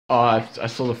Oh, I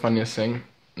saw the funniest thing.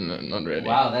 No, not really.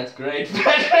 Wow, that's great. Oh,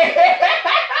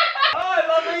 I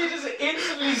love how you just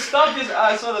instantly stopped this.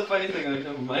 I saw the funny thing.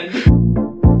 Never mind.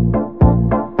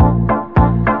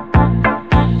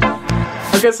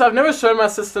 Okay, so I've never shown my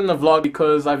sister in the vlog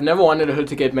because I've never wanted her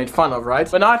to get made fun of,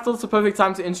 right? But now I thought it's the perfect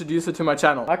time to introduce her to my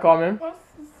channel. Hi, Carmen. What's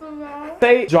this about?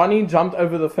 Say, Johnny jumped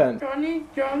over the fence. Johnny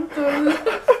jumped over the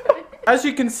fence. As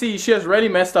you can see, she has really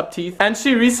messed up teeth, and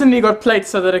she recently got plates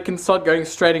so that it can start going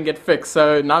straight and get fixed.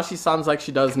 So now she sounds like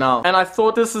she does now. And I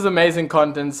thought this is amazing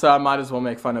content, so I might as well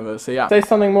make fun of her. So yeah, say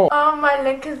something more. Oh, my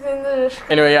link is in the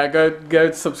description. Anyway, yeah,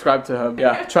 go subscribe to her.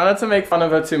 Yeah, try not to make fun of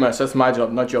her too much. That's my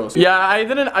job, not yours. Yeah, I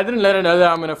didn't let her know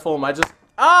that I'm gonna film. I just.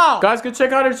 Ah! Guys, go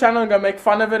check out her channel and go make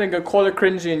fun of it and go call it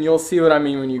cringy, and you'll see what I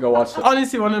mean when you go watch it.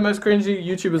 Honestly, one of the most cringy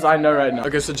YouTubers I know right now.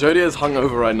 Okay, so Jody is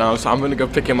hungover right now, so I'm gonna go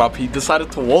pick him up. He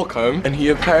decided to walk home, and he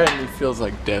apparently feels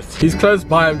like death. He's close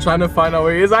by. I'm trying to find out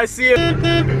where he is. I see him.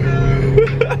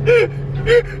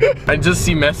 I just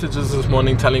see messages this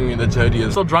morning telling me that Jody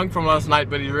is still drunk from last night,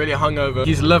 but he's really hungover.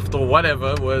 His lift or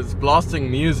whatever was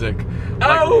blasting music.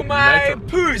 Oh like, my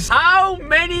poos! How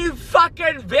many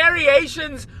fucking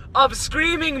variations of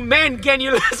screaming men can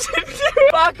you listen to?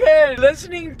 Fucking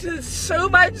listening to so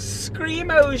much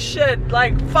screamo shit.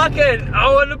 Like fucking,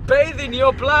 I wanna bathe in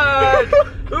your blood.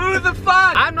 Who the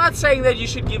fuck? I'm not saying that you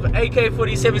should give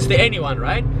AK-47s to anyone,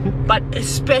 right? But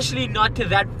especially not to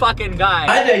that fucking guy.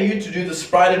 I dare you to do the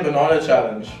Sprite and banana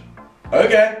challenge.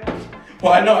 Okay.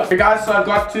 Why not? Okay guys, so I've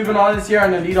got 2 bananas here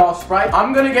and a liter of Sprite.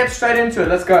 I'm gonna get straight into it.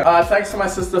 Let's go. Thanks to my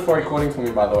sister for recording for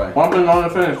me, by the way. 1 banana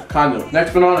finished, kind of.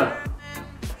 Next banana.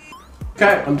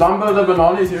 Okay, I'm done with the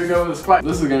bananas. Here we go with the Sprite.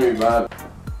 This is gonna be bad.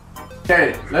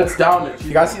 Okay, let's down it.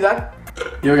 You guys see that?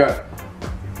 Here we go.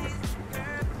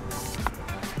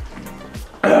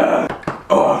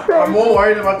 Oh, I'm more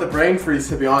worried about the brain freeze,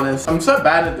 to be honest. I'm so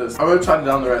bad at this. I'm gonna try to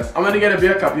down the rest. I'm gonna get a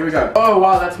beer cup. Here we go. Oh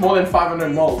wow, that's more than 500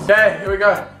 moles. Okay, here we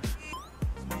go.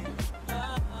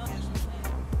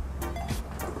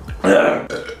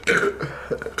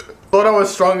 Thought I was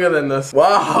stronger than this.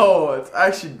 Wow, it's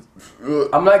actually.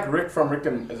 I'm like Rick from Rick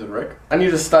and. Is it Rick? I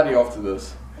need to study after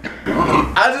this.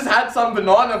 I just had some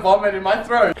banana vomit in my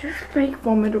throat. Just fake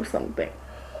vomit or something.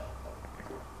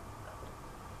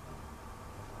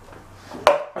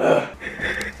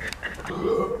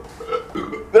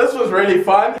 This was really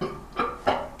fun.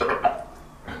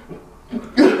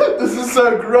 This is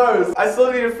so gross. I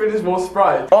still need to finish more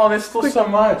Sprite. Oh, there's still so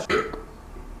much.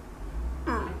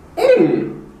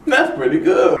 That's pretty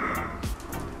good.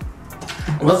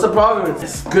 What's the problem?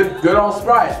 It's good old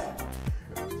Sprite.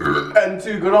 And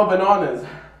 2 good old bananas.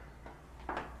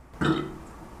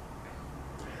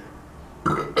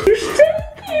 You're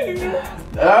shaking!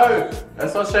 No,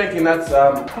 that's not shaking, that's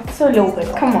That's a little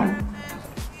bit, come on.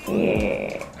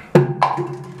 Yeah.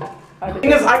 The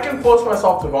thing is, I can force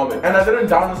myself to vomit, and I didn't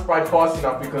down the Sprite fast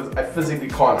enough because I physically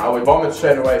can't. I would vomit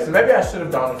straight away, so maybe I should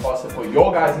have downed it faster for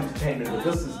your guys' entertainment, but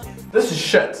this is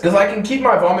shit. Because I can keep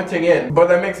my vomiting in, but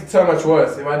that makes it so much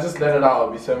worse. If I just let it out,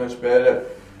 it'll be so much better.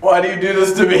 Why do you do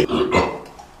this to me?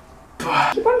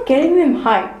 Keep on getting them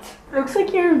hyped. Looks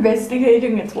like you're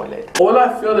investigating a toilet. All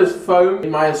I feel is foam in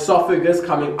my esophagus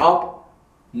coming up,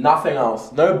 nothing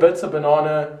else. No bits of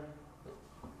banana,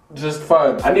 just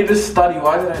foam. I need to study.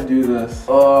 Why did I do this?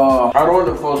 Oh, I don't want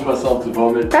to force myself to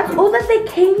vomit. That's all that they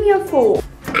came here for.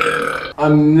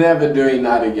 I'm never doing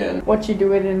that again. Watch you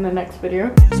do it in the next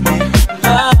video.